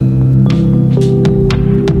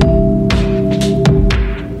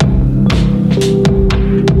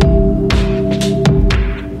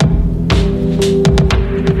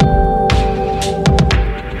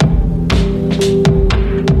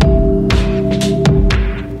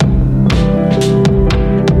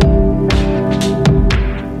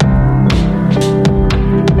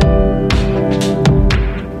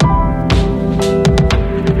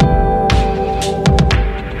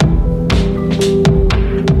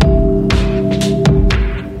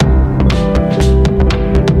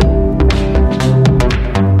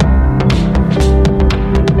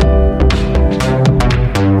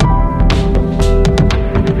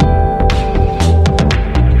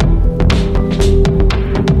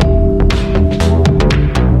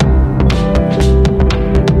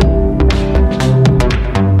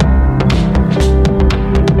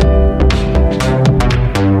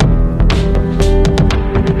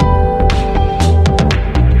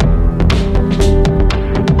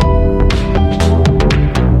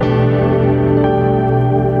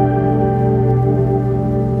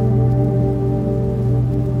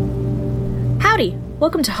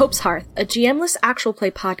to Hope's Hearth, a GM-less actual play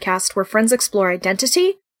podcast where friends explore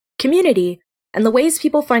identity, community, and the ways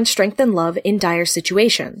people find strength and love in dire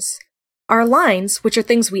situations. Our lines, which are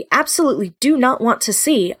things we absolutely do not want to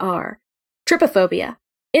see, are trypophobia,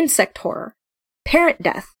 insect horror, parent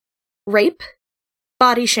death, rape,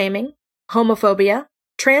 body shaming, homophobia,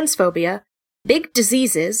 transphobia, big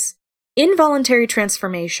diseases, involuntary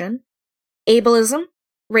transformation, ableism,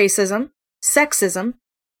 racism, sexism,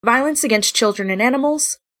 violence against children and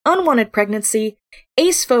animals, unwanted pregnancy,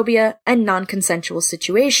 acephobia, and non-consensual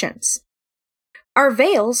situations. Our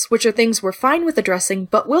veils, which are things we're fine with addressing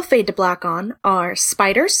but will fade to black on, are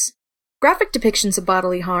spiders, graphic depictions of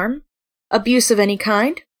bodily harm, abuse of any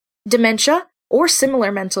kind, dementia or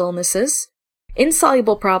similar mental illnesses,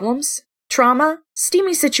 insoluble problems, trauma,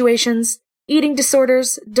 steamy situations, eating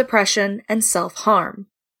disorders, depression, and self-harm.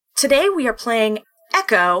 Today we are playing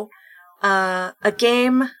Echo, a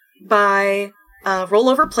game by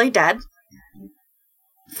Rollover Play Dead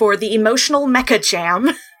for the Emotional Mecha Jam.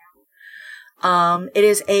 It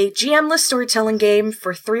is a GM-less storytelling game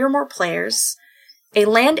for 3 or more players. A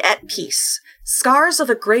land at peace. Scars of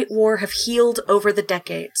a great war have healed over the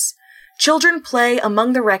decades. Children play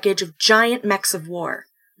among the wreckage of giant mechs of war.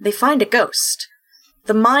 They find a ghost.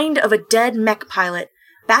 The mind of a dead mech pilot,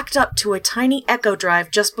 backed up to a tiny echo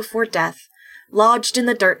drive just before death, lodged in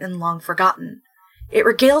the dirt and long forgotten. It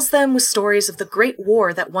regales them with stories of the great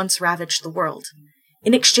war that once ravaged the world.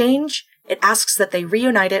 In exchange, it asks that they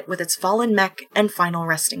reunite it with its fallen mech and final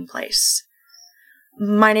resting place.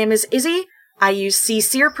 My name is Izzy. I use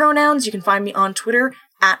C-Seer pronouns. You can find me on Twitter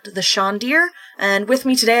at @theshondeer. And with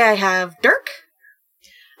me today I have Dirk.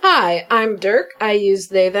 Hi, I'm Dirk. I use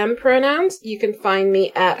they/them pronouns. You can find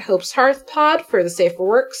me at Hope's Hearth Pod for the safer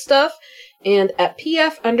work stuff, and at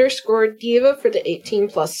PF_Diva for the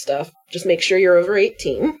 18+ stuff. Just make sure you're over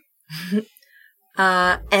 18.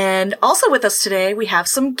 And also with us today, we have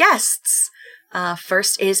some guests.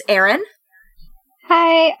 First is Erin.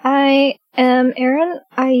 Hi, I am Erin.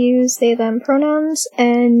 I use they/them pronouns,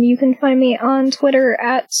 and you can find me on Twitter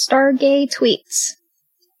at StarGayTweets.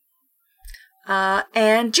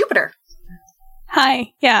 And Jupiter.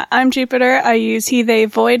 Hi, yeah, I'm Jupiter. I use he, they,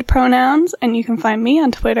 void pronouns, and you can find me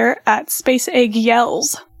on Twitter at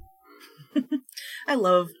SpaceEggYells. I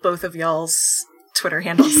love both of y'all's Twitter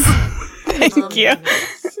handles. Thank you.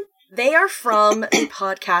 They are from the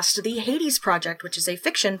podcast The Hades Project, which is a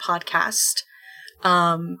fiction podcast.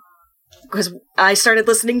 Because I started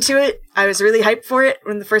listening to it, I was really hyped for it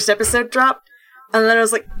when the first episode dropped, and then I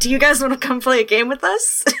was like, do you guys want to come play a game with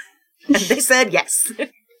us? And they said yes.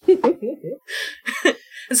 And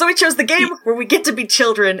so we chose the game where we get to be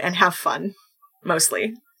children and have fun,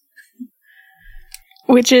 mostly.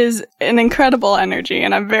 Which is an incredible energy,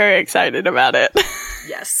 and I'm very excited about it.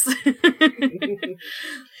 Yes.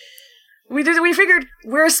 We figured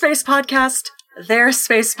we're a space podcast, they're a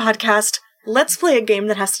space podcast. Let's play a game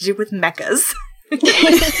that has to do with mechas.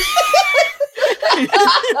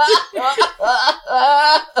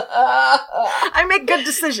 I make good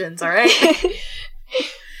decisions, alright?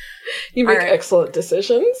 You make excellent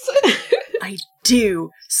decisions. I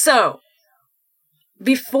do. So,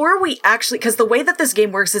 before we actually, because the way that this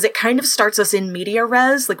game works is it kind of starts us in media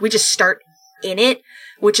res, like we just start in it,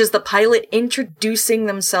 which is the pilot introducing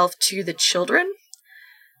themselves to the children.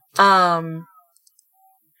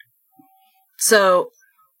 So,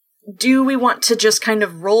 do we want to just kind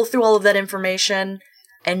of roll through all of that information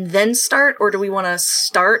and then start, or do we want to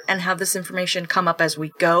start and have this information come up as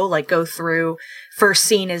we go, like go through, first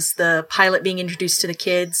scene is the pilot being introduced to the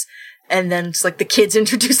kids, and then it's like the kids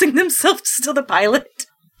introducing themselves to the pilot?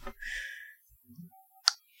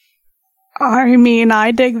 I mean,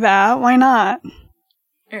 I dig that. Why not?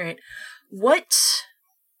 Alright. What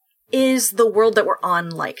is the world that we're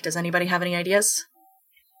on like? Does anybody have any ideas?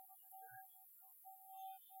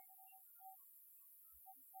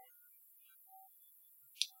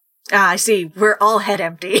 I see. We're all head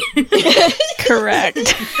empty. Correct.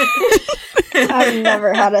 I've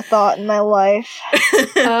never had a thought in my life.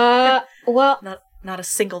 Well, Not a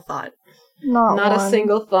single thought. Not a one.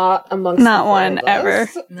 single thought amongst Not the four one, of ever.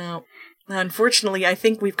 us. No. Unfortunately, I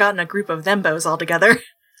think we've gotten a group of thembos all together.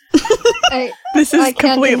 This is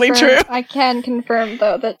completely true. I can confirm,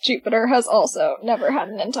 though, that Jupiter has also never had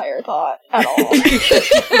an entire thought at all.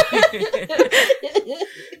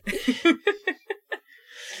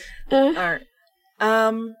 Alright.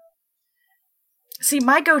 See,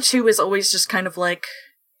 my go-to is always just kind of like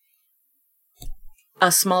a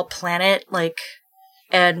small planet, like,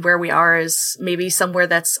 and where we are is maybe somewhere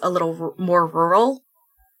that's a little more rural.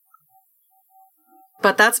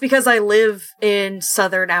 But that's because I live in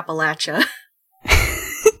southern Appalachia.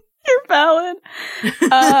 valid.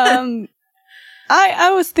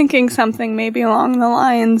 I was thinking something maybe along the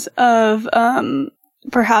lines of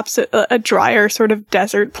perhaps a drier sort of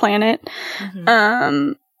desert planet.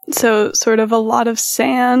 Mm-hmm. So sort of a lot of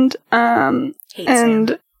sand. Hate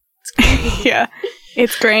sand. Yeah,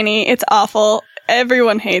 it's grainy. It's awful.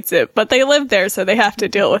 Everyone hates it, but they live there, so they have to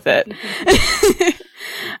deal with it.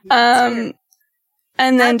 And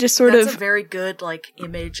then just sort that's of a very good like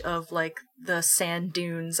image of like the sand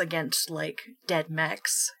dunes against like dead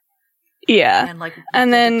mechs. Yeah, and like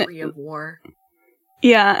and the then debris of war.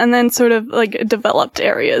 Yeah, and then sort of like developed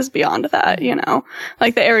areas beyond that, you know,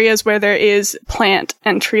 like the areas where there is plant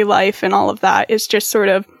and tree life and all of that is just sort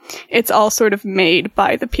of, it's all sort of made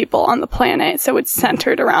by the people on the planet, so it's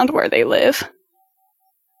centered around where they live.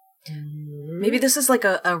 Maybe this is like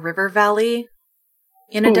a river valley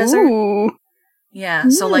in a desert. Yeah,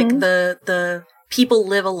 so like the people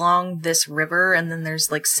live along this river, and then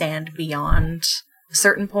there's like sand beyond a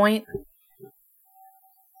certain point.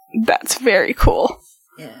 That's very cool.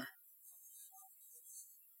 Yeah.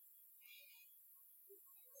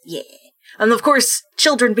 Yeah. And of course,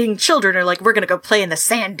 children being children are like, we're gonna go play in the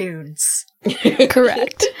sand dunes.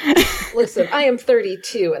 Correct. Listen, I am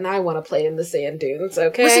 32 and I want to play in the sand dunes,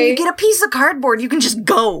 okay? Listen, you get a piece of cardboard, you can just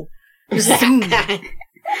go. Just zoom.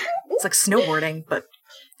 It's like snowboarding, but...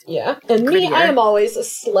 Yeah, and me, I am always a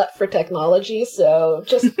slut for technology, so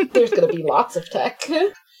just, there's gonna be lots of tech.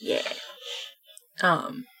 Yeah.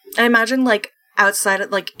 I imagine, like, outside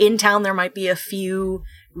of, like, in town there might be a few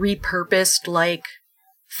repurposed, like,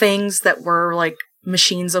 things that were, like,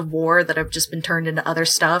 machines of war that have just been turned into other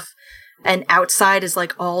stuff. And outside is,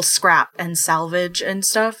 like, all scrap and salvage and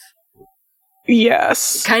stuff.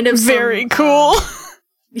 Yes. Kind of very cool.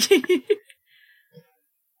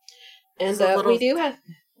 And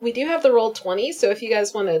we do have the Roll20, so if you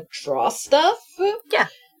guys want to draw stuff, yeah,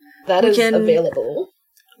 that is available.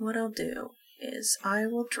 What I'll do is I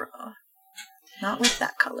will draw, not with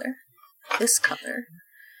that color, this color.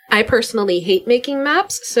 I personally hate making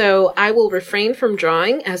maps, so I will refrain from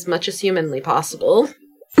drawing as much as humanly possible.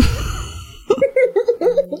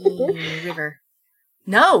 River.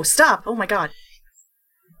 No, stop! Oh my god.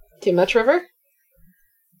 Too much river?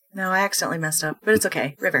 No, I accidentally messed up, but it's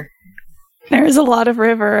okay. River. There is a lot of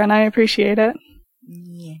river, and I appreciate it.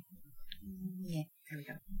 Yeah. Yeah. There we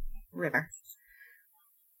go. River.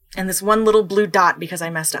 And this one little blue dot because I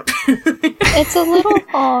messed up. It's a little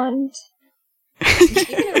pond. You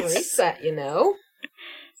can erase that, you know.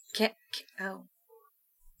 Can't. Oh.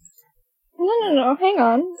 No, hang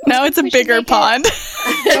on. Now it's a bigger pond.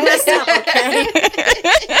 I messed up, okay?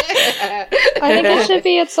 I think it should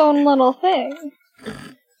be its own little thing.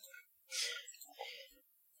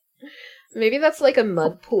 Maybe that's like a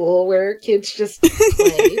mud pool where kids just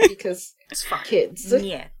play because it's fine. Kids.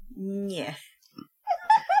 Yeah. Yeah.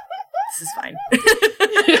 This is fine.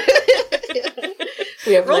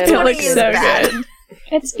 We have Roll20 is so bad. Good.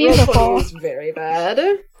 It's beautiful. Roll20 is very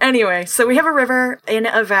bad. Anyway, so we have a river in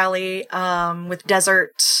a valley with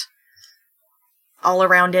desert all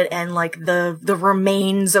around it and like the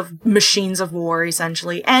remains of machines of war,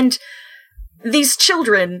 essentially. And these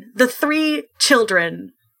children, the 3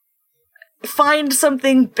 children, find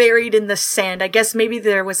something buried in the sand. I guess maybe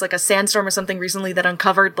there was like a sandstorm or something recently that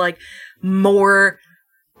uncovered like more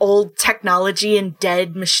old technology and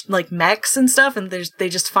dead like mechs and stuff, and they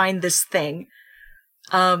just find this thing.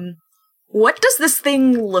 What does this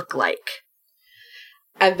thing look like?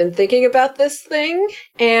 I've been thinking about this thing,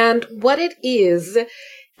 and what it is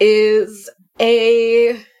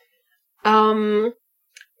a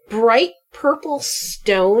bright purple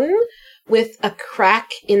stone with a crack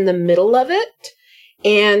in the middle of it,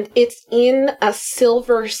 and it's in a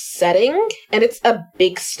silver setting, and it's a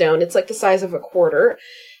big stone. It's like the size of a quarter.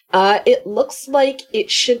 It looks like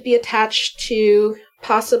it should be attached to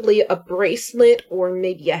possibly a bracelet or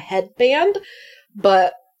maybe a headband,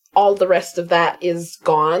 but all the rest of that is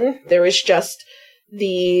gone. There is just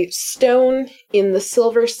the stone in the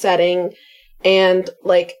silver setting and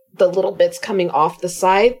like the little bits coming off the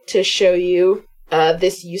side to show you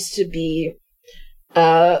this used to be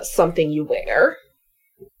something you wear.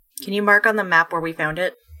 Can you mark on the map where we found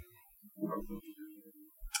it?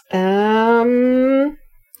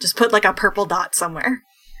 Just put like a purple dot somewhere.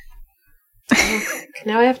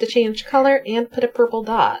 Now I have to change color and put a purple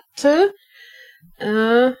dot.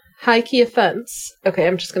 High key offense. Okay,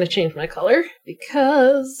 I'm just gonna change my color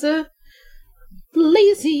because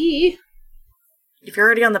lazy. If you're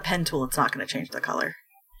already on the pen tool, it's not gonna change the color.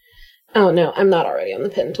 Oh no, I'm not already on the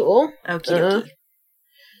pen tool. Okie dokie.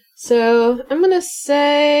 So I'm gonna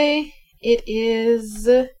say it is.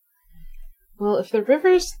 Well, if the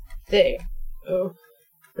river's There. Oh,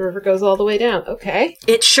 the river goes all the way down. Okay.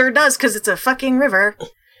 It sure does, because it's a fucking river.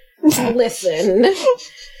 Listen.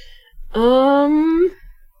 We're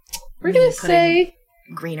gonna say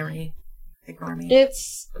greenery. Ignore me.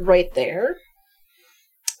 it's right there.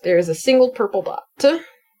 There's a single purple dot.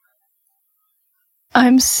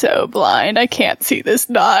 I'm so blind. I can't see this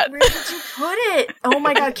dot. Where did you put it? Oh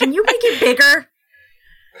my god, can you make it bigger?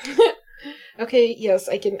 Okay, yes,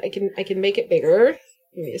 I can make it bigger.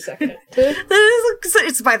 Give me a second.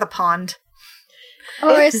 It's by the pond.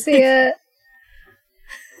 Oh, I see it.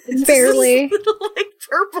 It's Barely. this little, like,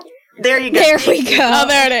 purple. There you go. There we go. Oh,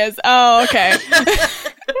 there it is. Oh, okay.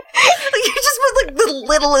 Like, you just put like the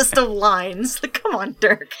littlest of lines. Like, come on,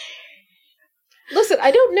 Dirk. Listen,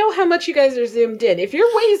 I don't know how much you guys are zoomed in. If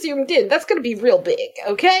you're way zoomed in, that's gonna be real big,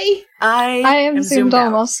 okay? I am zoomed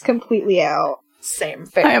out. almost completely out. Same.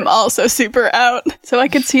 Fair. I am also super out, so I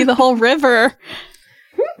could see the whole river.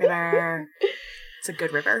 River. It's a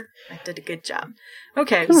good river. I did a good job.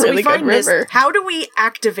 Okay, A so really we find good this. river. How do we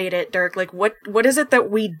activate it, Dirk? Like, what is it that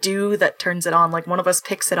we do that turns it on? Like, one of us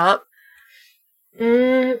picks it up?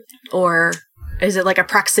 Or is it like a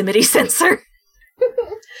proximity sensor?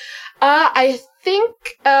 I think,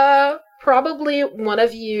 probably one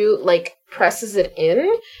of you, like, presses it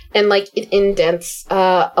in, and, like, it indents,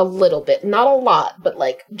 a little bit. Not a lot, but,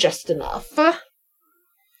 like, just enough.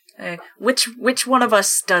 Okay. Which one of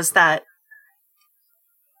us does that?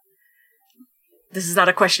 This is not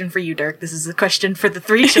a question for you, Dirk. This is a question for the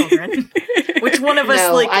 3 children. Which one of us,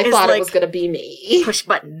 No, like, I is thought like, it was gonna be me. push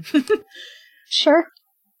button? Sure.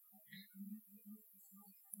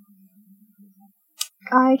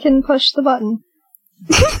 I can push the button.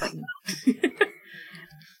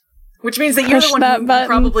 Which means that you're the Push one that who button.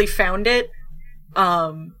 probably found it.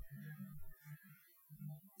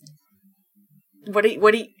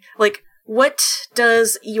 What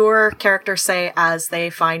does your character say as they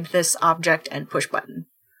find this object and push button?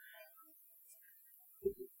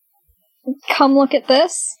 Come look at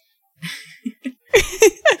this.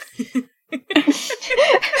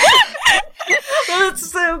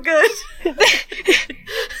 That's so good.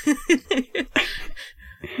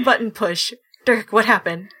 Button push. Dirk, what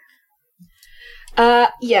happened?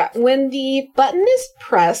 Yeah, when the button is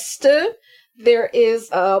pressed, there is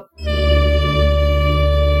a...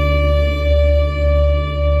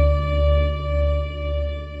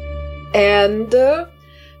 And,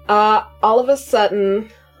 all of a sudden,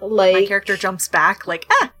 like... My character jumps back, like,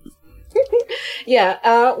 ah!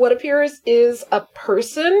 Yeah, what appears is a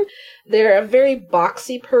person. They're a very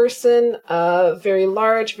boxy person, very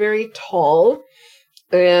large, very tall,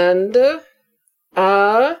 and,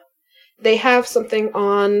 they have something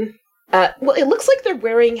on, well, it looks like they're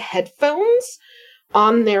wearing headphones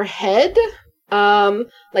on their head,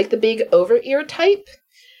 like the big over-ear type,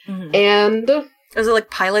 and... Is it like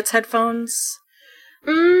pilot's headphones?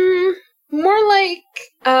 More like,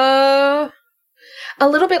 a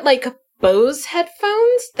little bit like Bose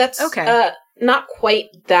headphones. That's okay. Not quite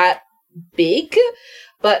that big,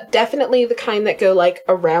 but definitely the kind that go like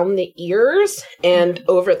around the ears and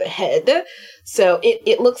over the head. So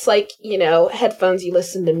it looks like, you know, headphones you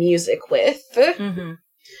listen to music with. Mm-hmm.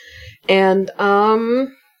 And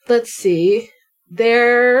let's see.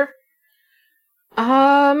 They're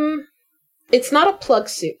it's not a plug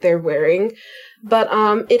suit they're wearing, but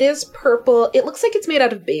it is purple. It looks like it's made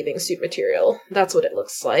out of bathing suit material. That's what it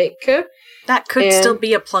looks like. That could And- still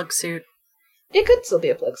be a plug suit. It could still be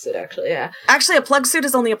a plug suit, actually, yeah. Actually, a plug suit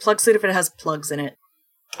is only a plug suit if it has plugs in it.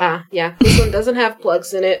 Ah, yeah. This one doesn't have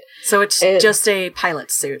plugs in it. So it's And- just a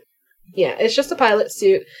pilot suit. Yeah, it's just a pilot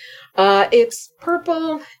suit. It's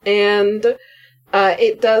purple, and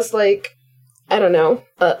it does, like, I don't know,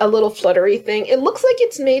 a little fluttery thing. It looks like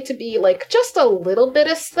it's made to be, like, just a little bit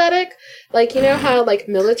aesthetic. Like, you know how, like,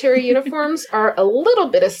 military uniforms are a little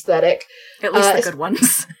bit aesthetic. At least the it's- good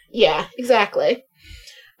ones. Yeah, exactly.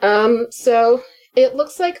 So it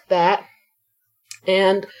looks like that.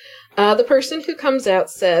 And the person who comes out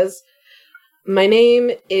says, my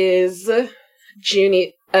name is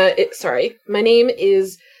my name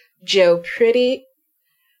is Joe Pretty.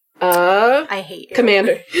 I hate you.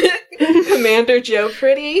 Commander Joe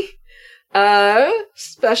Pretty.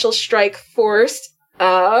 Special Strike Force.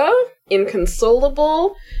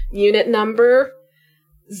 Inconsolable. Unit number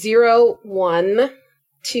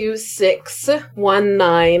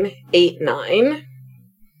 01261989.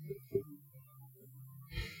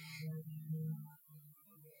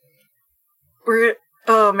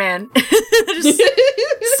 Oh man. Just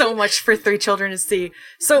so much for 3 children to see.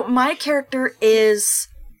 So my character is...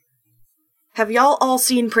 Have y'all all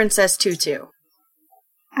seen Princess Tutu?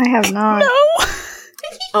 I have not. No!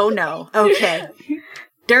 Oh no. Okay.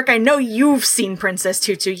 Derek, I know you've seen Princess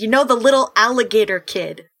Tutu. You know the little alligator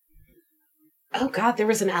kid. Oh god, there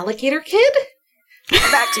was an alligator kid?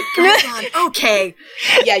 Back to come on. Okay.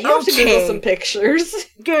 Yeah, you have to Google some pictures.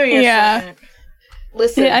 Give me a second.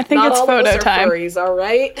 Listen, yeah, I think not it's all photo of us time. are furries,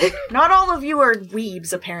 alright? Not all of you are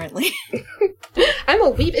weebs, apparently. I'm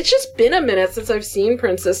a weeb. It's just been a minute since I've seen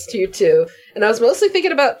Princess Tutu, and I was mostly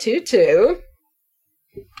thinking about Tutu.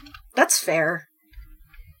 That's fair.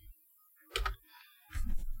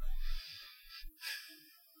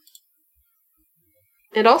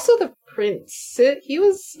 And also the prince. He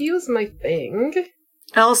was my thing.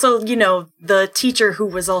 Also, you know, the teacher who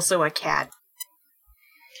was also a cat.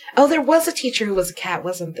 Oh, there was a teacher who was a cat,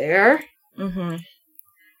 wasn't there? Mm-hmm.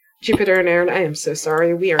 Jupiter and Aaron, I am so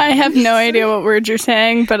sorry. We are. I have no idea what words you're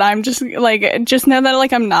saying, but I'm just know that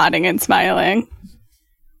I'm nodding and smiling.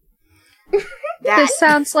 This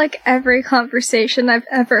sounds like every conversation I've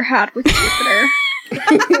ever had with Jupiter.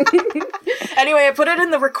 Anyway, I put it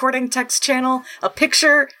in the recording text channel, a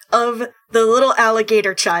picture of the little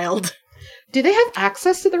alligator child. Do they have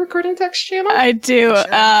access to the recording text channel? I do. Sure.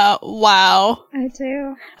 Wow. I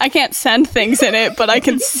do. I can't send things in it, but I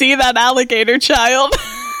can see that alligator child.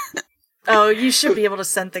 Oh, you should be able to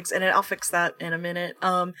send things in it. I'll fix that in a minute.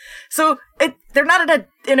 So they're not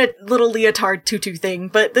in a little leotard tutu thing,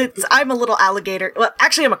 but I'm a little alligator. Well,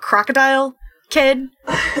 actually, I'm a crocodile kid,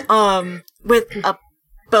 with a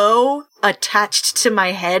bow attached to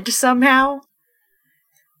my head somehow.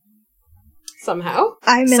 Somehow?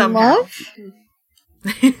 I'm in love?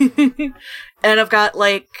 And I've got,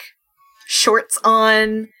 like, shorts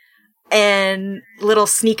on, and little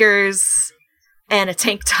sneakers, and a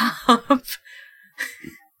tank top.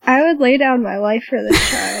 I would lay down my life for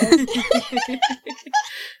this child.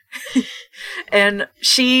 And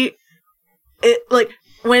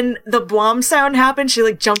when the blom sound happened, she,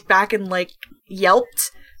 like, jumped back and, like,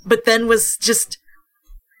 yelped, but then was just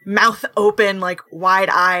mouth open, like,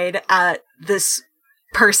 wide-eyed at this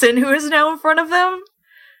person who is now in front of them.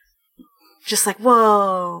 Just like,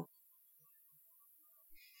 whoa.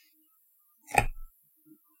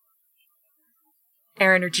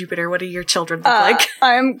 Aaron or Jupiter, what do your children look like?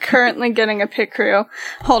 I'm currently getting a pic crew.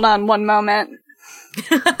 Hold on one moment.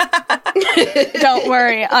 Don't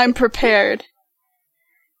worry, I'm prepared.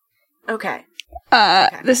 Okay.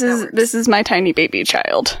 This is my tiny baby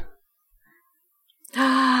child.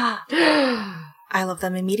 I love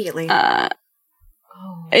them immediately.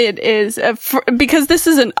 It is because this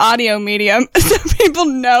is an audio medium, so people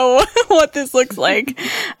know what this looks like.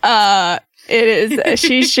 It is.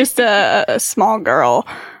 She's just a small girl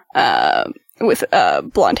with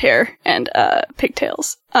blonde hair and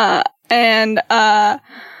pigtails, and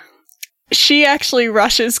she actually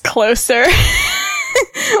rushes closer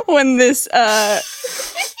when this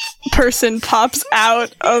person pops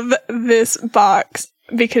out of this box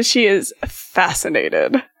because she is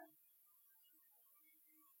fascinated.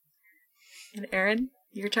 And Aaron,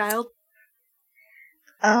 your child?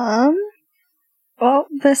 Well,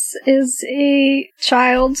 this is a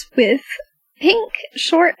child with pink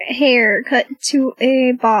short hair cut to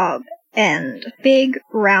a bob and big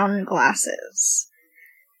round glasses.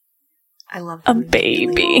 I love A them.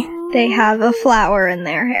 baby. They have a flower in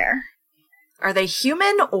their hair. Are they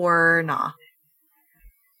human or nah?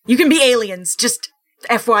 You can be aliens, just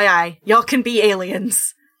FYI. Y'all can be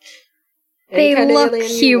aliens. They Any kind of look alien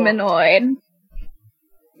you want. humanoid.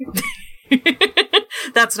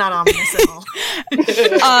 That's not ominous at all.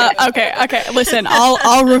 Okay. Listen,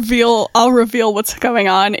 I'll reveal what's going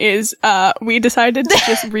on. Is we decided to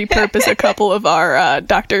just repurpose a couple of our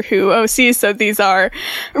Doctor Who OCs, so these are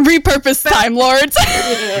repurposed Time Lords.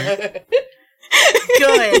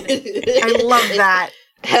 Good. I love that.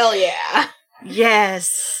 Hell yeah.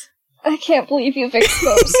 Yes. I can't believe you've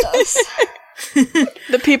exposed us.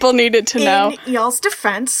 The people needed to know. In y'all's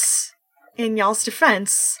defense,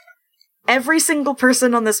 every single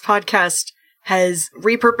person on this podcast has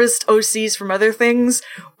repurposed OCs from other things,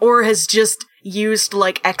 or has just used,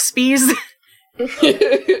 like, XPs.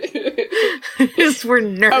 Because we're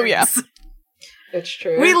nerds. Oh, yeah. It's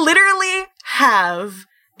true. We literally have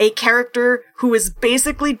a character who is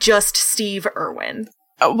basically just Steve Irwin.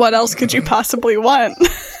 What else could you possibly want?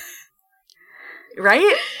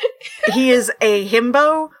 Right? He is a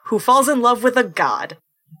himbo who falls in love with a god.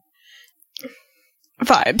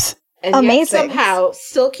 Vibes. And yet Amazing. somehow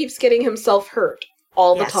still keeps getting himself hurt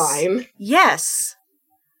all Yes. the time. Yes.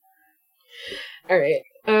 Alright.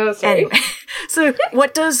 Sorry. Anyway, so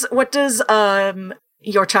what does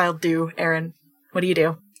your child do, Aaron? What do you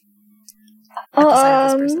do? At the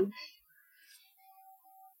side of this person?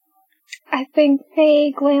 I think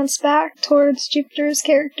they glance back towards Jupiter's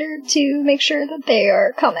character to make sure that they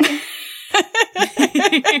are coming.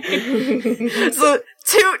 So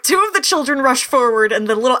two of the children rush forward, and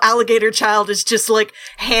the little alligator child is just like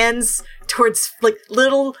hands towards like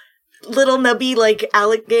little nubby like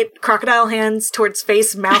alligator crocodile hands towards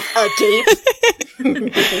face, mouth agape.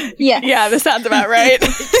 Yes. Yeah, that sounds about right.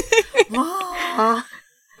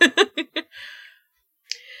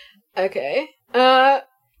 Okay.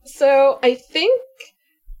 So I think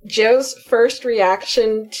Joe's first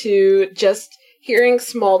reaction to just hearing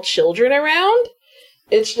small children around,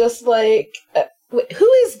 it's just like,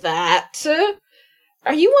 who is that?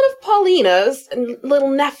 Are you one of Paulina's little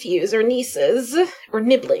nephews or nieces or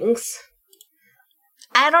nibblings?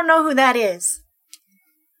 I don't know who that is.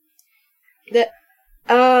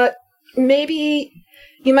 Maybe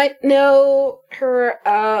you might know her,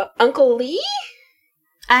 Uncle Lee?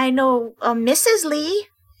 I know Mrs. Lee.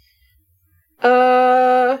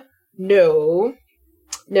 No.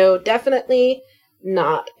 No, definitely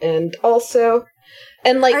not. And also,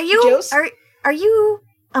 and like, are you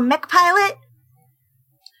a mech pilot?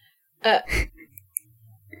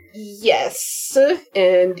 Yes.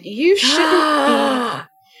 And you shouldn't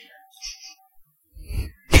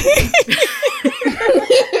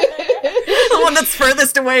The one that's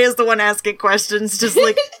furthest away is the one asking questions, just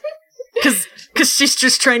like, because she's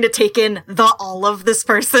just trying to take in the all of this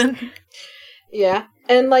person. Yeah.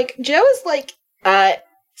 And like, Joe is like,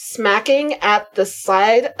 smacking at the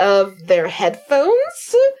side of their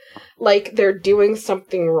headphones, like they're doing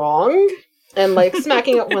something wrong, and like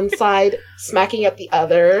smacking at one side, smacking at the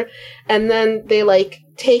other, and then they like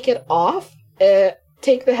take it off,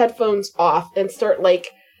 take the headphones off, and start like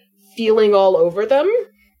feeling all over them.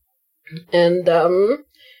 And who's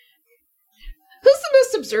the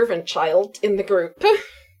most observant child in the group?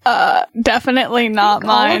 Definitely not All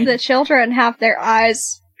of mine. the children have their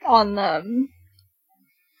eyes on them.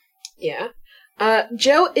 Yeah.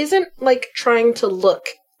 Joe isn't, like, trying to look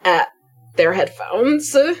at their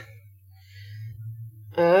headphones.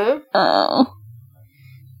 Oh.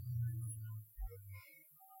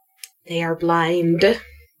 They are blind.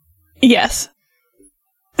 Yes.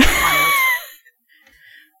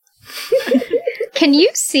 Can you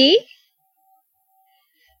see?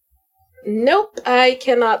 Nope, I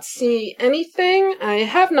cannot see anything. I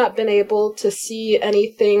have not been able to see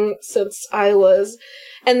anything since I was...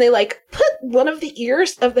 And they, like, put one of the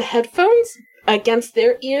ears of the headphones against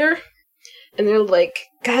their ear, and they're like,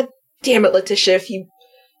 God damn it, Letitia, if you,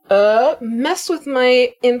 mess with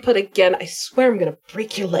my input again, I swear I'm gonna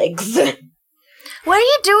break your legs. What are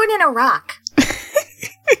you doing in Iraq?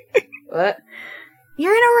 What?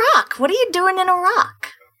 You're in Iraq. What are you doing in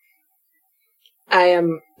Iraq? I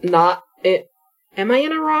am not... Am I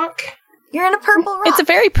in Iraq? You're in a purple rock. It's a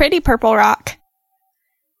very pretty purple rock.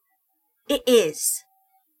 It is.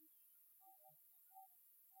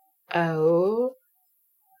 Oh.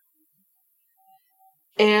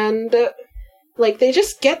 And, like, they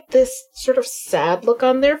just get this sort of sad look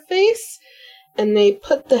on their face, and they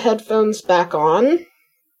put the headphones back on,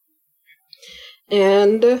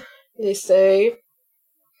 and they say,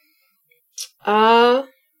 I'm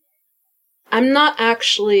not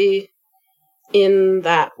actually in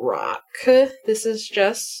that rock. This is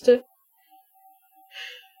just an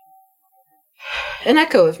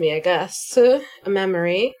echo of me, I guess. A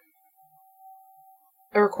memory.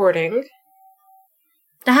 A recording.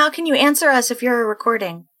 Now how can you answer us if you're a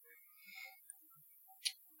recording?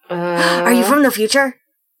 Are Are you from the future?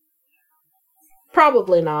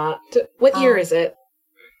 Probably not. What year is it?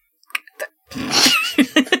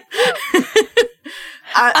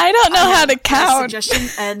 I don't know how to A count. suggestion,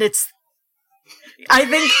 and it's... I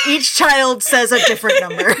think each child says a different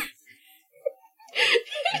number.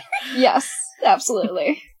 Yes,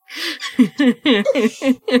 absolutely. What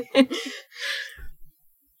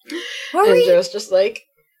were And you? Joe's just like,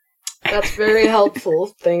 that's very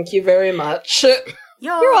helpful. Thank you very much.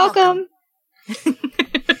 You're welcome.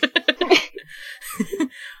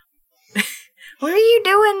 What were you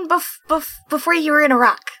doing before you were in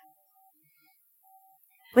Iraq?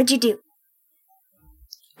 What'd you do?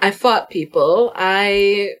 I fought people.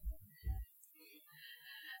 I'm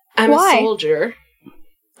Why? a soldier.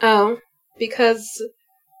 Oh, because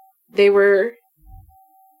they were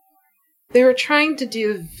trying to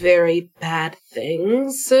do very bad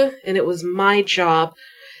things, and it was my job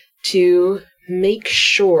to make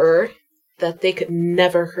sure that they could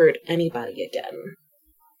never hurt anybody again.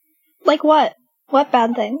 Like what? What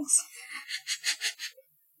bad things?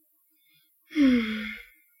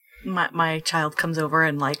 My child comes over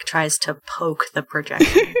and like tries to poke the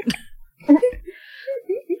projection.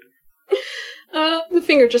 The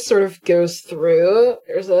finger just sort of goes through.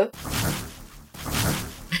 There's a...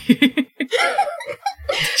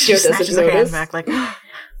 Joe doesn't her hand notice. back, like,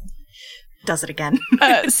 does it again.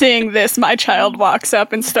 Seeing this, my child walks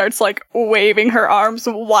up and starts, like, waving her arms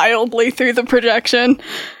wildly through the projection.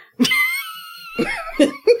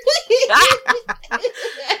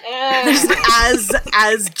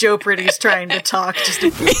 as Joe Pretty's trying to talk, just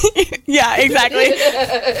Yeah, exactly.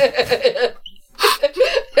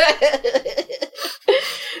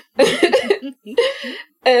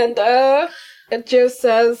 And Joe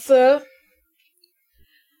says,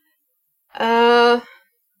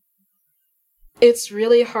 it's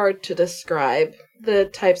really hard to describe the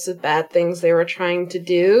types of bad things they were trying to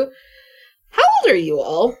do. How old are you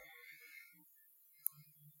all?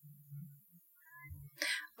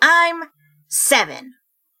 I'm 7.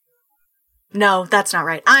 No, that's not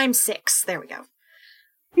right. I'm 6. There we go.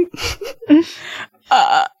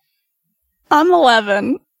 I'm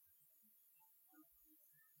 11.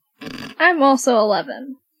 I'm also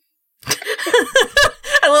 11.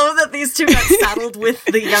 I love that these two got saddled with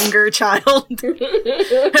the younger child.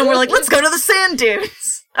 And we're like, let's go to the sand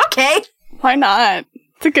dunes. Okay. Why not?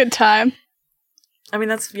 It's a good time. I mean,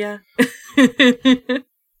 that's, yeah.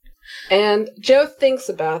 And Joe thinks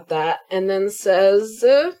about that and then says,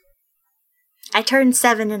 I turned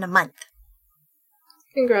 7 in a month.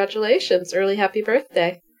 congratulations, early happy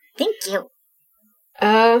birthday. Thank you.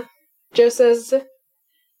 Joe says,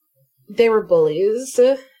 they were bullies.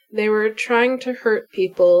 They were trying to hurt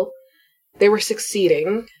people. They were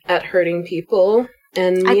succeeding at hurting people.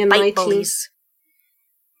 And me and my team... bullies.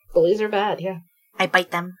 Bullies are bad, yeah. I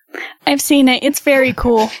bite them. I've seen it. It's very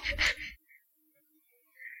cool.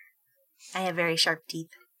 I have very sharp teeth.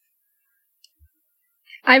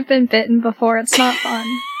 I've been bitten before. It's not fun.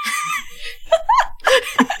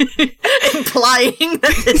 Implying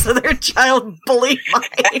that this other child bullied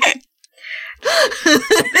mine. No,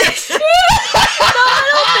 I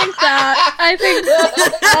don't think that. I think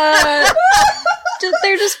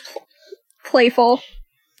they're just playful.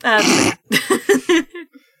 I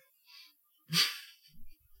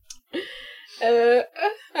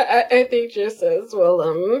think Joe says,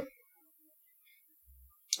 well,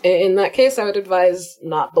 in that case, I would advise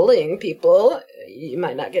not bullying people. You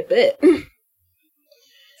might not get bit.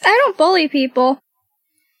 I don't bully people.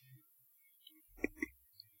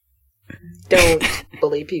 Don't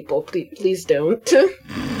bully people. Please don't.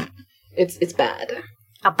 It's bad.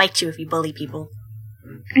 I'll bite you if you bully people.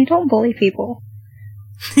 I don't bully people.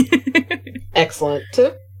 Excellent.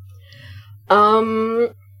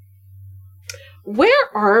 Where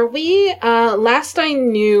are we? Last I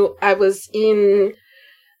knew, I was in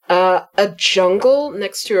a jungle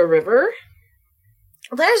next to a river.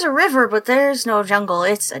 There's a river, but there's no jungle.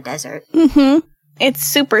 It's a desert. Mm-hmm. It's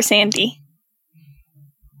super sandy.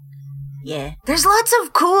 Yeah. There's lots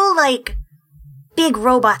of cool, like, big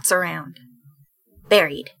robots around.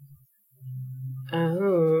 Buried.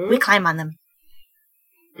 Oh. We climb on them.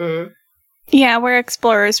 Mm. Yeah, we're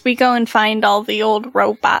explorers. We go and find all the old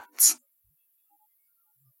robots.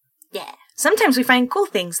 Yeah. Sometimes we find cool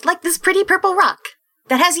things, like this pretty purple rock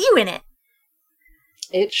that has you in it.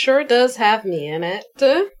 It sure does have me in it.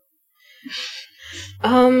 Do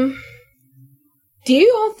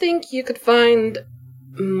you all think you could find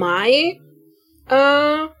my,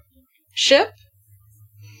 ship?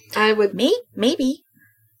 I would... Me? Maybe.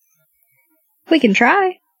 We can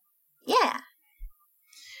try. Yeah.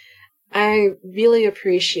 I really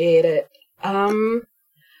appreciate it.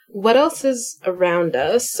 What else is around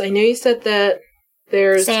us? I know you said that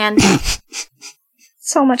there's... Sand.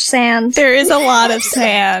 So much sand. There is a lot of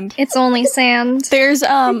sand. It's only sand. There's,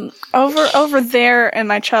 over there, and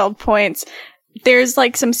my child points, there's,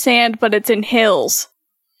 like, some sand, but it's in hills.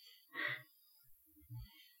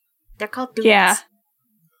 They're called dunes. Yeah.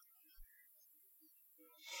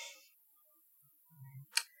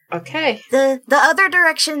 Okay. The other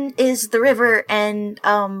direction is the river and,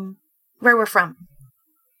 where we're from.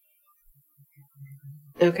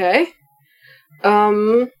 Okay.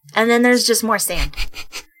 And then there's just more sand.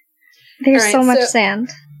 There's Alright, so much so- sand.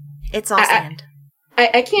 It's all sand.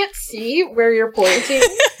 I can't see where you're pointing.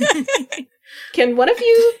 Can one of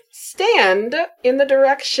you stand in the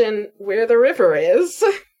direction where the river is?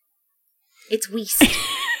 It's west.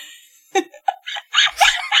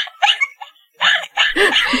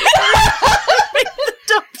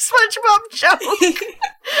 Dumb SpongeBob joke.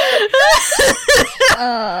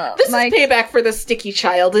 This is payback for the sticky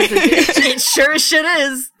child, isn't it? It sure shit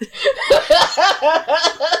is.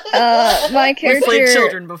 My We've played character,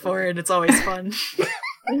 children before, and it's always fun.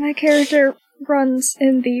 my character runs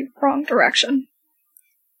in the wrong direction.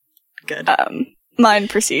 Good. Mine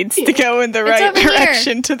proceeds to go in the right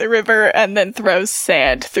direction to the river and then throws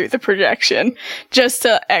sand through the projection just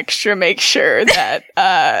to extra make sure that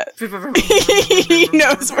he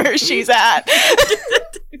knows where she's at.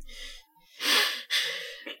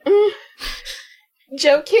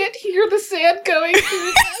 Joe can't hear the sand going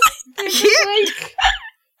through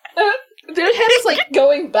their head is like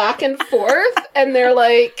going back and forth, and they're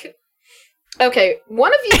like, okay,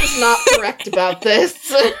 one of you is not correct about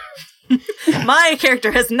this. My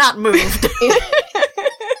character has not moved.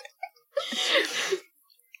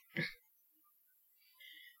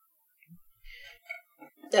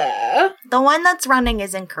 The one that's running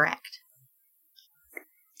is incorrect.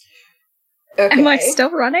 Okay. Am I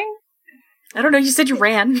still running? I don't know, you said you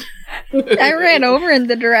ran. I ran over in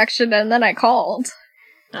the direction and then I called.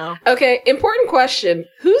 Oh. Okay, important question.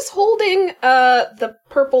 Who's holding the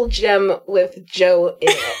purple gem with Joe in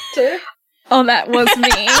it? Oh, that was me.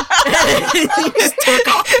 You just took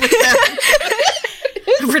off with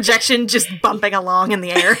the projection just bumping along in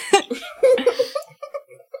the air.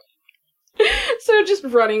 So just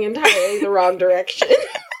running entirely the wrong direction.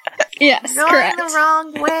 Yes, Going correct. the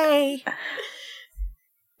wrong way.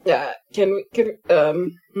 Yeah,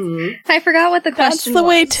 I forgot what the That's question the was.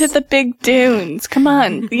 way to the big dunes. Come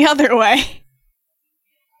on, the other way.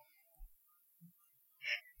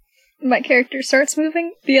 My character starts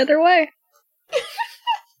moving the other way.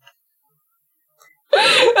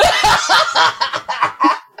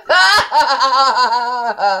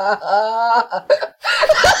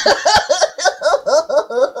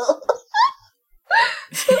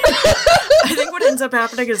 I think what ends up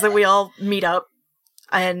happening is that we all meet up,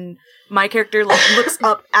 and my character looks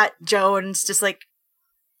up at Joe and it's just like,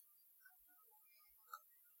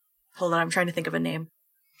 hold on, I'm trying to think of a name.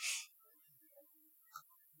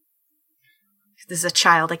 This is a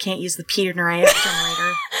child. I can't use the Peter Nereid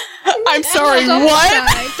generator. I'm sorry, Don't what? Be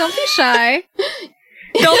shy. Don't be shy.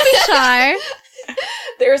 Don't be shy.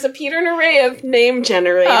 There's a Peter Nereid name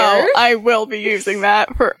generator. Oh, I will be using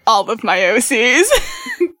that for all of my OCs.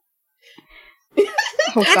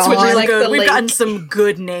 Oh, It's God. really like good. the We've link. gotten some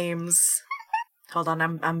good names. Hold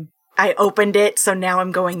on, I opened it, so now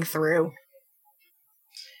I'm going through.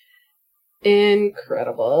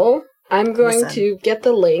 Incredible. I'm going Listen. to get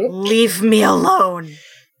the link. Leave me alone.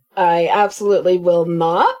 I absolutely will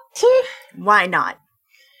not, Why not?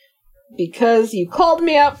 because you called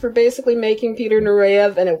me out for basically making Peter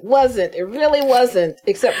Nureyev, and it wasn't. It really wasn't,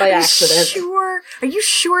 except by accident. Sure? Are you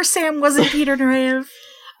sure Sam wasn't Peter Nereid?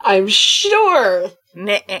 I'm sure.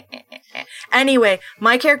 Anyway,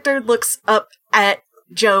 my character looks up at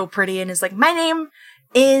Joe pretty and is like, my name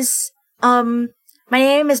is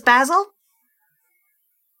Basil.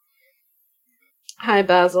 Hi,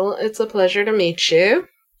 Basil. It's a pleasure to meet you.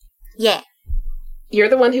 Yeah. You're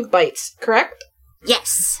the one who bites, correct?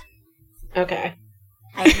 Yes. Okay.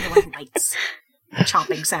 I am the one who bites.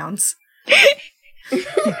 Chomping sounds.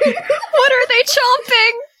 What are they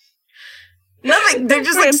chomping? Nothing. They're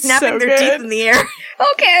just like It's snapping so their good. teeth in the air,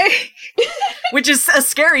 Okay. which is a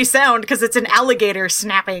scary sound because it's an alligator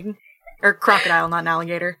snapping. Or crocodile, not an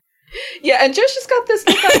alligator. Yeah, and Josh just got this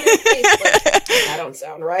look on his face. Like, that don't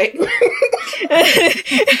sound right.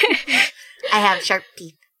 I have sharp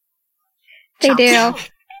teeth. They Chomp do. sound.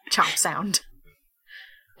 Chomp sound.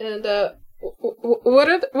 And what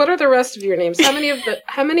are the rest of your names? How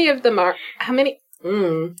many of them are?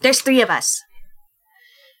 There's 3 of us.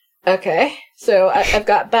 Okay, so I've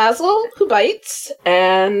got Basil who bites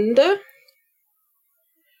and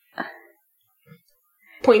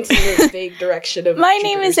points in the vague direction of. My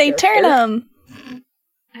name is Jupiter's character. Aeternum.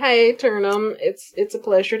 Hi, Turnum. It's a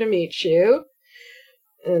pleasure to meet you.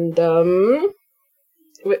 And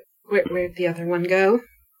where'd the other one go?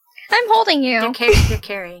 I'm holding you. They're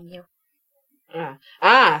carrying you.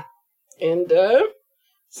 And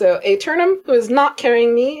so Aeternum, who is not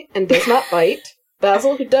carrying me and does not bite.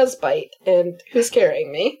 Basil, who does bite and who's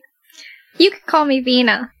carrying me. You can call me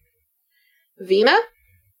Vina. Vina?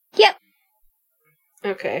 Yep.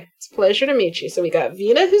 Okay, it's a pleasure to meet you. So we got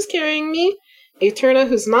Vina, who's carrying me, Aeterna,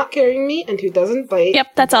 who's not carrying me and who doesn't bite.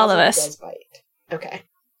 Yep, that's and all of Basil, who us. does bite. Okay.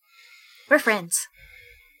 We're friends.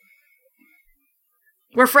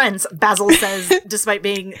 We're friends, Basil says, despite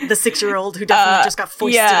being the 6-year-old who definitely just got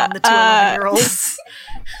foisted on the 2 11-year-olds.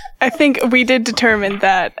 I think we did determine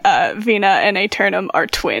that Vina and Aeternum are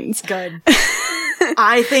twins. Good.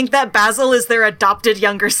 I think that Basil is their adopted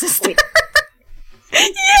younger sister.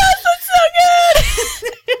 Yes, that's so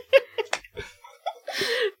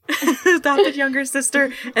good! Adopted younger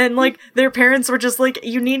sister. And, like, their parents were just like,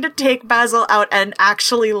 you need to take Basil out and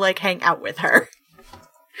actually, like, hang out with her.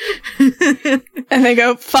 And they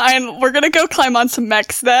go, fine, we're gonna go climb on some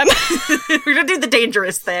mechs then. We're gonna do the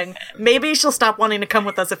dangerous thing. Maybe she'll stop wanting to come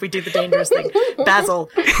with us if we do the dangerous thing. Basil,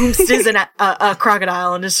 who is a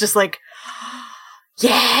crocodile, and is just like,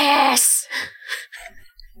 yes!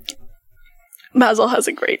 Basil has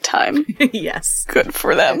a great time. Yes. Good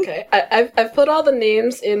for them. Okay, I've put all the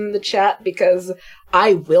names in the chat because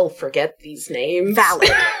I will forget these names. Valid.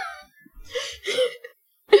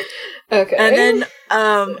 Okay. And then,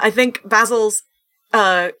 I think Basil's,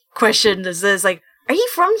 question is like, are you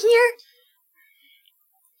from here?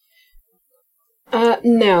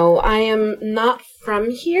 No, I am not from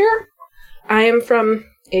here. I am from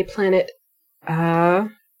a planet, that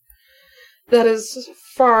is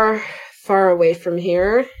far, far away from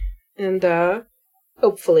here, and,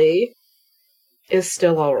 hopefully is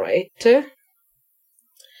still alright.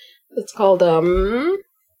 It's called,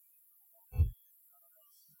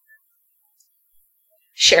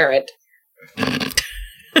 Sherrod.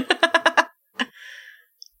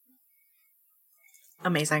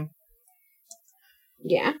 Amazing.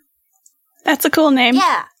 Yeah. That's a cool name.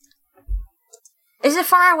 Yeah. Is it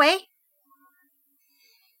far away?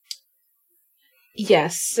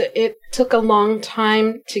 Yes, it took a long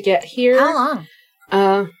time to get here. How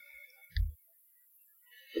long?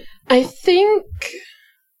 I think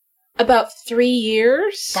about 3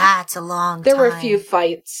 years. That's a long There time. were a few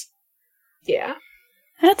fights. Yeah.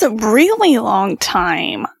 That's a really long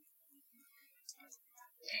time.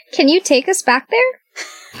 Can you take us back there?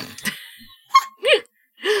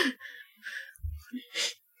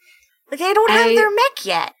 Like, I don't have their mech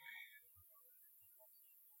yet.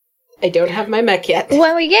 I don't have my mech yet.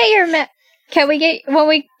 When we get your mech, can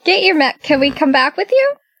we come back with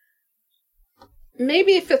you?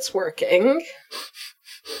 Maybe if it's working.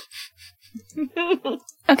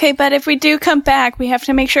 Okay, but if we do come back, we have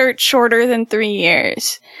to make sure it's shorter than 3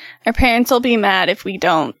 years. Our parents will be mad if we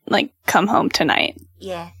don't, come home tonight.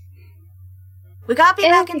 Yeah. We gotta be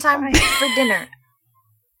It'll back in be time fine. for dinner.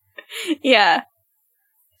 Yeah.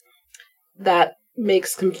 That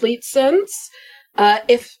makes complete sense.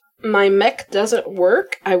 If my mech doesn't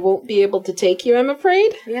work, I won't be able to take you, I'm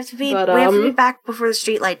afraid. We have to be But, back before the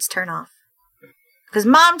streetlights turn off. Because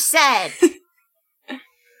Mom said.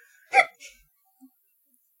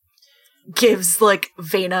 Gives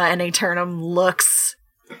Vena and Aeternum looks.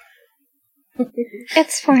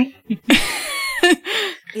 It's fine.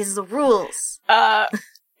 These are the rules.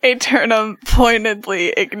 Aeternum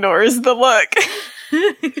pointedly ignores the look.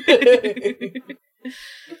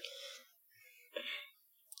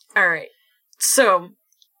 Alright. So,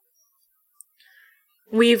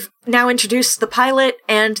 we've now introduced the pilot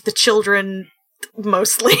and the children,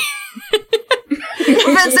 mostly.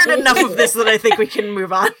 We've answered enough of this that I think we can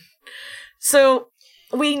move on. So,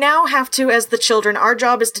 we now have to, as the children, our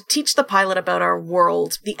job is to teach the pilot about our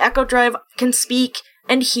world. The Echo Drive can speak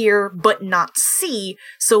and hear, but not see,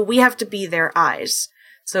 so we have to be their eyes.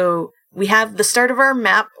 So, we have the start of our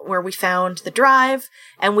map where we found the drive,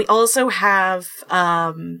 and we also have,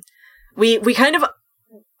 we kind of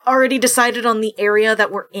already decided on the area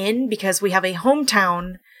that we're in because we have a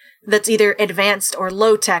hometown that's either advanced or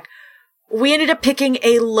low-tech. We ended up picking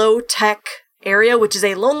a low-tech area, which is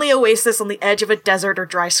a lonely oasis on the edge of a desert or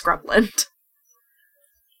dry scrubland.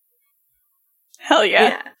 Hell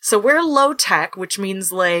yeah. So we're low-tech, which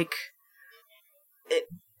means, we're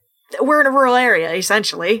in a rural area,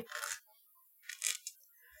 essentially.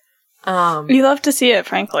 You love to see it,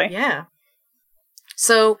 frankly. Yeah.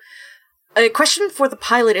 So, a question for the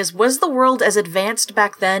pilot is, was the world as advanced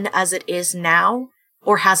back then as it is now,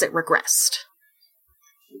 or has it regressed?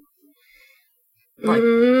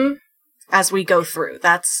 As we go through,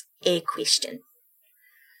 that's a question.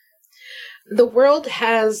 The world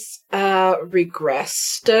has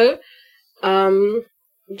regressed.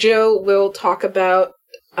 Joe will talk about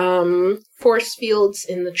force fields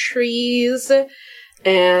in the trees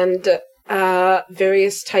and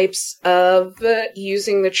various types of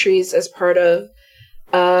using the trees as part of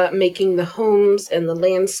making the homes and the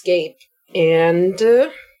landscape, and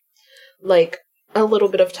a little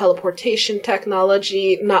bit of teleportation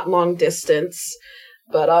technology, not long distance,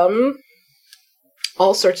 but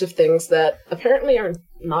all sorts of things that apparently are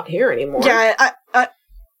not here anymore. Yeah,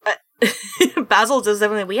 Basil does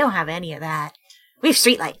definitely. We don't have any of that. We have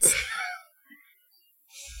streetlights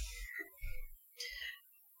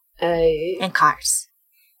and cars.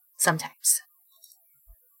 Sometimes.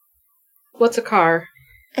 What's a car?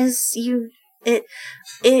 It's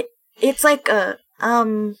like a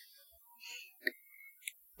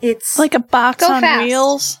it's Like a box Go on fast.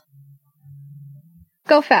 wheels.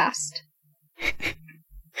 Go fast.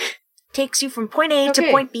 takes you from point A to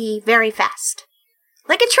Okay. point B very fast.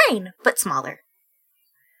 Like a train, but smaller.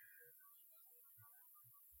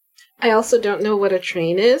 I also don't know what a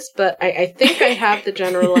train is, but I think I have the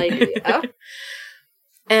general idea.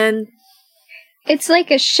 And It's like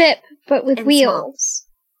a ship, but with And wheels.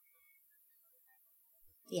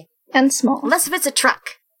 Yeah. And small. unless if it's a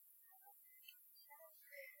truck.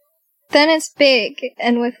 Then it's big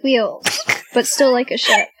and with wheels, but still like a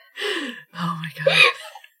ship. Oh my god.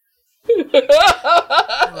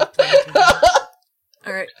 I love playing through that.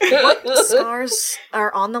 Alright. What scars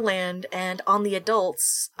are on the land and on the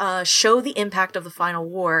adults show the impact of the final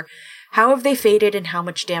war. How have they faded and how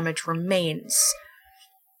much damage remains?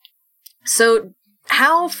 So,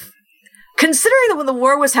 considering that when the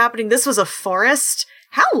war was happening, this was a forest,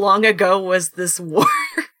 how long ago was this war?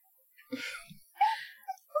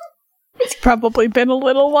 It's probably been a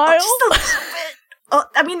little while. Just a little bit.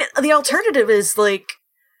 I mean, the alternative is, like,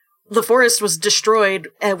 the forest was destroyed,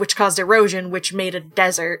 which caused erosion, which made a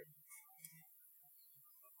desert.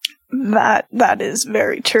 That is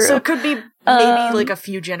very true. So it could be maybe, like, a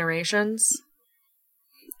few generations.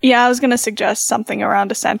 Yeah, I was gonna suggest something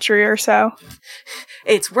around a century or so.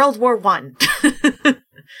 It's World War One,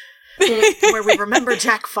 where we remember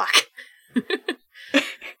Jack Fuck.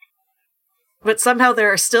 But somehow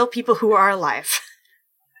there are still people who are alive.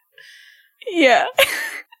 Yeah.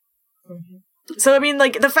 So, I mean,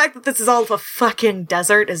 like, the fact that this is all a fucking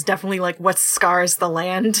desert is definitely, like, what scars the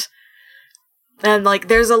land. And, like,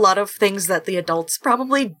 there's a lot of things that the adults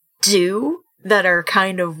probably do that are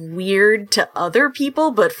kind of weird to other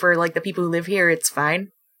people, but for, like, the people who live here, it's fine.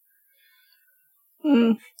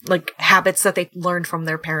 Mm. Like, habits that they learned from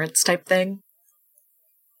their parents type thing.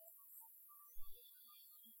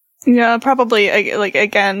 Yeah, probably, like,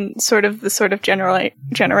 again, sort of the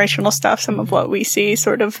generational stuff, some of what we see,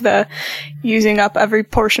 sort of the using up every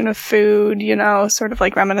portion of food, you know, sort of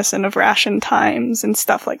like reminiscent of ration times and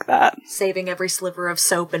stuff like that. Saving every sliver of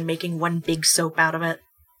soap and making one big soap out of it.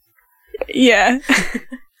 Yeah.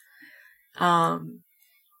 How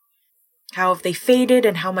have they faded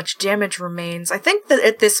and how much damage remains? I think that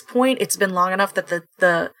at this point, it's been long enough that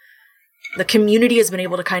the community has been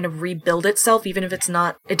able to kind of rebuild itself, even if it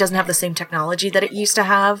doesn't have the same technology that it used to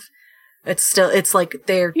have. It's like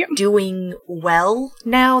they're doing well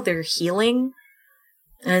now, they're healing.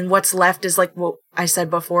 And what's left is like what I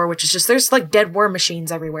said before, which is just, there's like dead war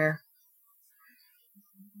machines everywhere.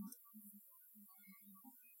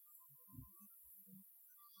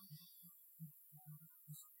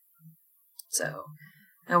 So,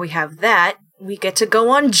 now we have that. We get to go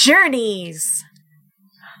on journeys!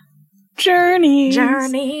 Journeys.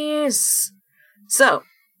 So,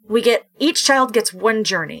 each child gets one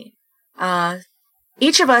journey.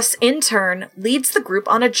 Each of us, in turn, leads the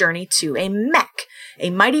group on a journey to a mech, a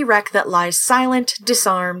mighty wreck that lies silent,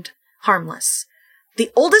 disarmed, harmless.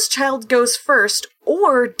 The oldest child goes first,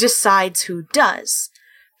 or decides who does.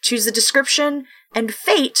 Choose a description and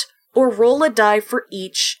fate, or roll a die for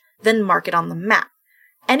each, then mark it on the map.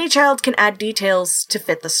 Any child can add details to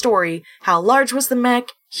fit the story. How large was the mech?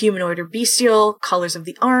 Humanoid or bestial? Colors of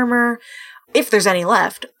the armor? If there's any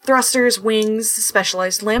left. Thrusters, wings,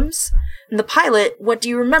 specialized limbs? And the pilot, what do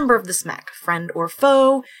you remember of this mech? Friend or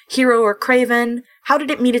foe? Hero or craven? How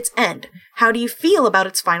did it meet its end? How do you feel about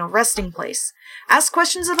its final resting place? Ask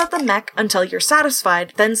questions about the mech until you're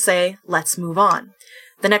satisfied, then say, let's move on.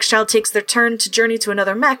 The next child takes their turn to journey to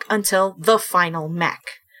another mech until the final mech.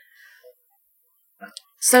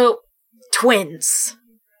 So, twins.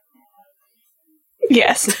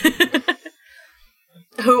 Yes.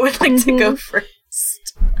 Who would like to go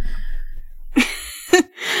first?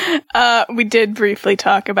 We did briefly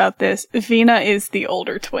talk about this. Vina is the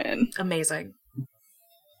older twin. Amazing.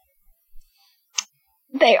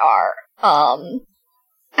 They are.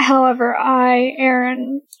 However,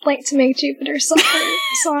 Aaron, like to make Jupiter suffer,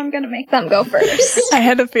 so I'm gonna make them go first. I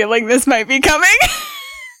had a feeling this might be coming.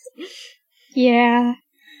 Yeah.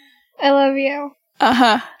 I love you.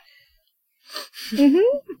 Uh-huh.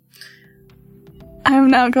 Mm-hmm. I'm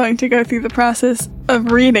now going to go through the process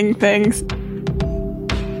of reading things.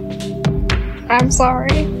 I'm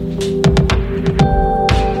sorry.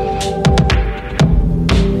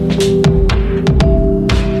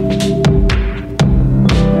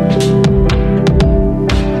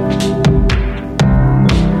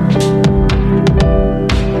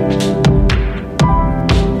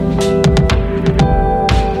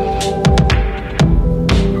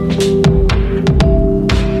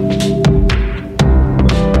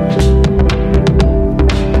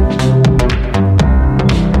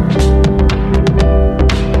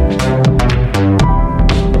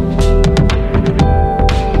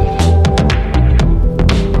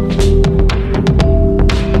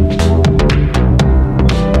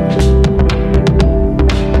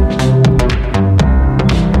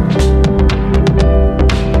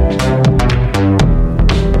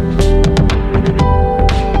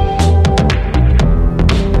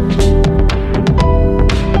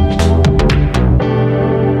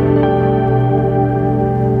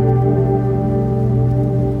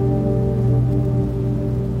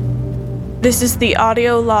 This is the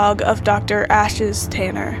audio log of Dr. Ashes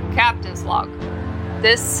Tanner. Captain's log.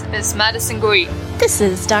 This is Madison Gui. This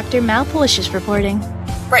is Dr. Malpolicious reporting.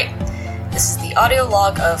 Right. This is the audio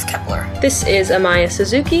log of Kepler. This is Amaya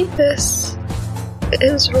Suzuki. This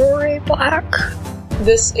is Rory Black.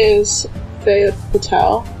 This is Faye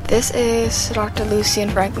Patel. This is Dr. Lucian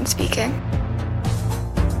Franklin speaking.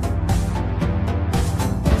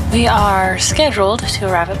 We are scheduled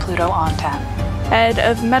to arrive at Pluto on time. Head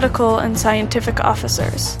of Medical and Scientific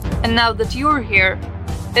Officers. And now that you're here,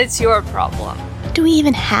 it's your problem. Do we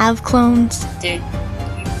even have clones? Did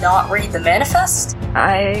you not read the manifest?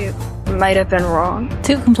 I might have been wrong.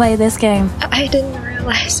 Two can play this game. I didn't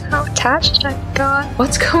realize how attached I got.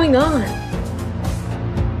 What's going on?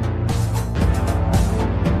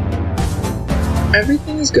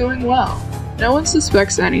 Everything is going well. No one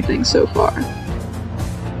suspects anything so far.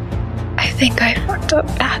 I think I fucked up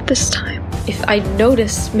bad this time. If I'd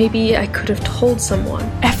noticed, maybe I could have told someone.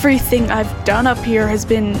 Everything I've done up here has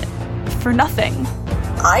been for nothing.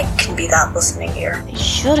 I can be that listening ear. They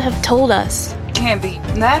should have told us. Can't be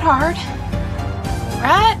that hard.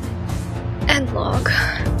 Right? End log.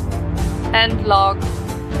 End log.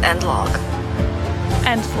 End log.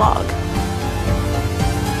 End log.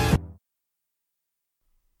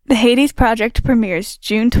 The Hades Project premieres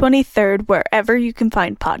June 23rd wherever you can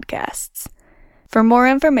find podcasts. For more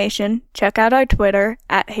information, check out our Twitter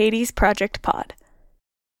at Hades Project Pod.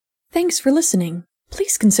 Thanks for listening.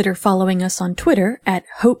 Please consider following us on Twitter at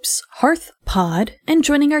Hope's Hearth Pod and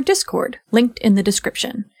joining our Discord, linked in the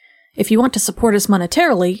description. If you want to support us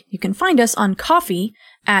monetarily, you can find us on Ko-fi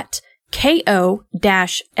at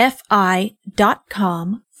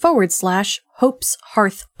ko-fi.com/Hope's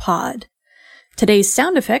Hearth Pod. Today's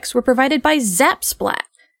sound effects were provided by Zapsplat.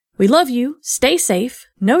 We love you, stay safe,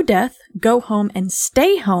 no death, go home and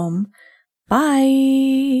stay home.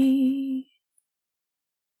 Bye!